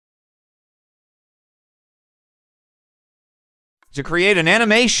to create an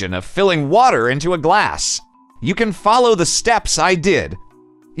animation of filling water into a glass. You can follow the steps I did.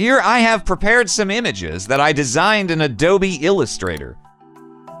 Here I have prepared some images that I designed in Adobe Illustrator.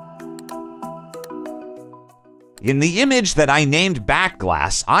 In the image that I named back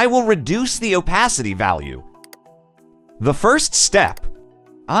glass, I will reduce the opacity value. The first step,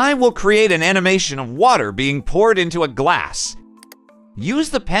 I will create an animation of water being poured into a glass. Use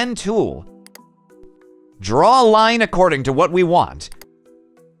the pen tool. Draw a line according to what we want.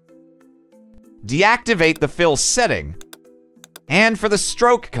 Deactivate the fill setting. And for the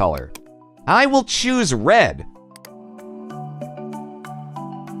stroke color, I will choose red.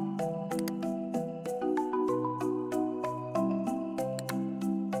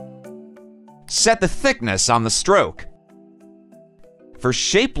 Set the thickness on the stroke. For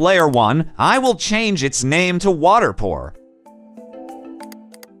shape layer 1, I will change its name to water pour.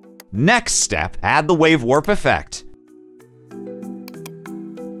 Next step, add the wave warp effect.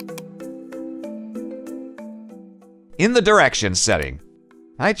 In the direction setting,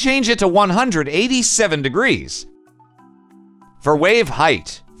 I change it to 187 degrees. For wave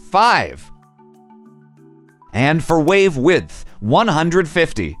height, 5. And for wave width,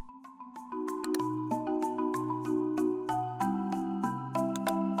 150.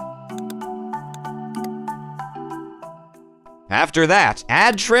 After that,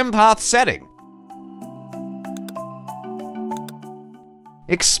 add trim path setting.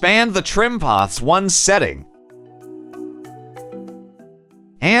 Expand the trim paths one setting.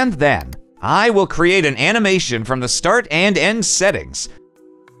 And then, I will create an animation from the start and end settings.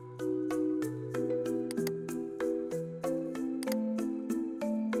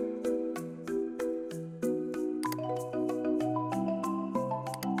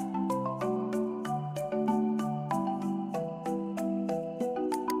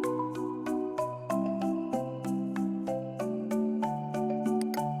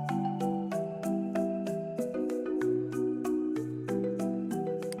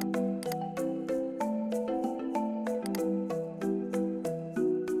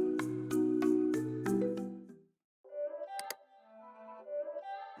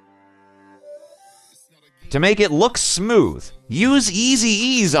 To make it look smooth, use Easy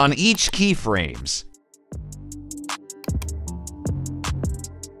Ease on each keyframes.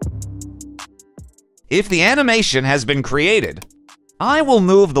 If the animation has been created, I will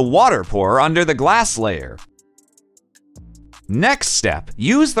move the water pour under the glass layer. Next step,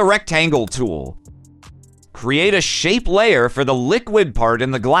 use the rectangle tool. Create a shape layer for the liquid part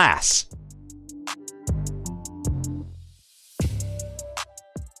in the glass.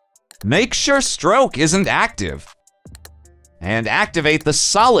 Make sure stroke isn't active. And activate the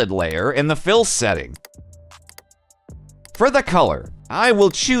solid layer in the fill setting. For the color, I will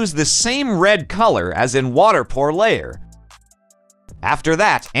choose the same red color as in water pour layer. After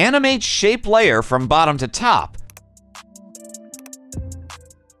that, animate shape layer from bottom to top.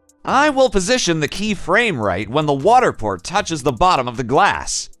 I will position the keyframe right when the water pour touches the bottom of the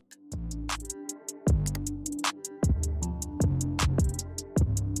glass.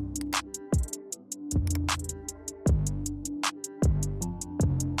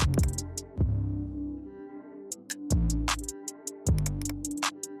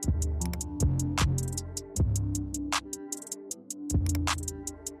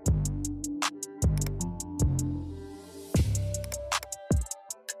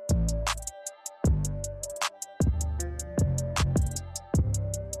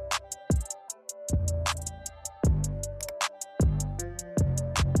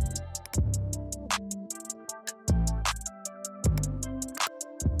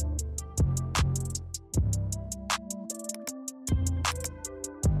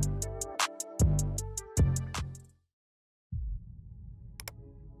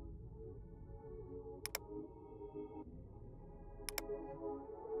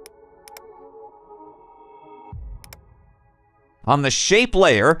 On the shape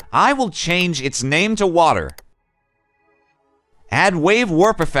layer, I will change its name to water. Add wave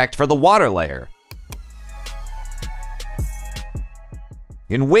warp effect for the water layer.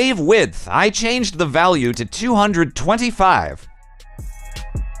 In wave width, I changed the value to 225.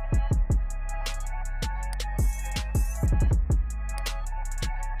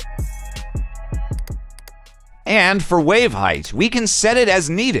 And for wave height, we can set it as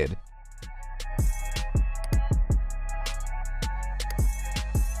needed.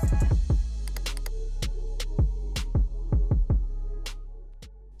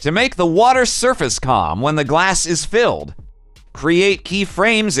 To make the water surface calm when the glass is filled, create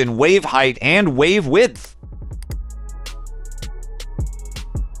keyframes in wave height and wave width.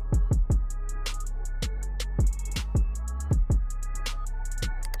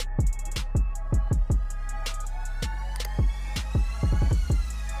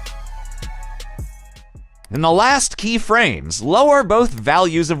 In the last keyframes, lower both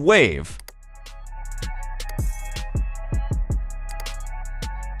values of wave.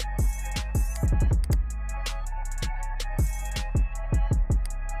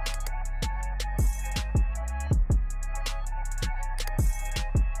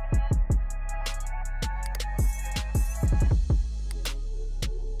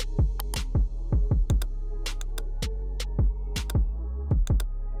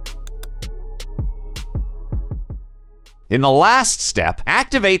 In the last step,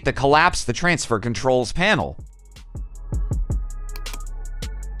 activate the Collapse the Transfer Controls panel.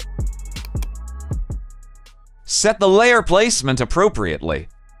 Set the layer placement appropriately.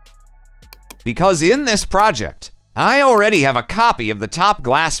 Because in this project, I already have a copy of the top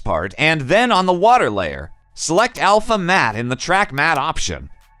glass part, and then on the water layer, select Alpha Matte in the Track Matte option.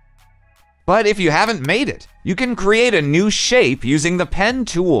 But if you haven't made it, you can create a new shape using the Pen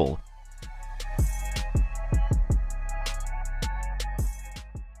tool.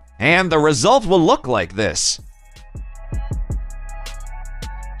 And the result will look like this.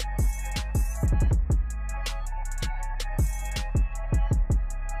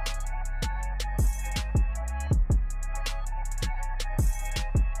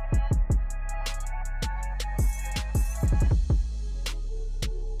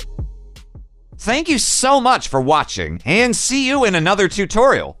 Thank you so much for watching, and see you in another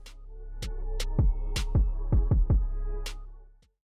tutorial.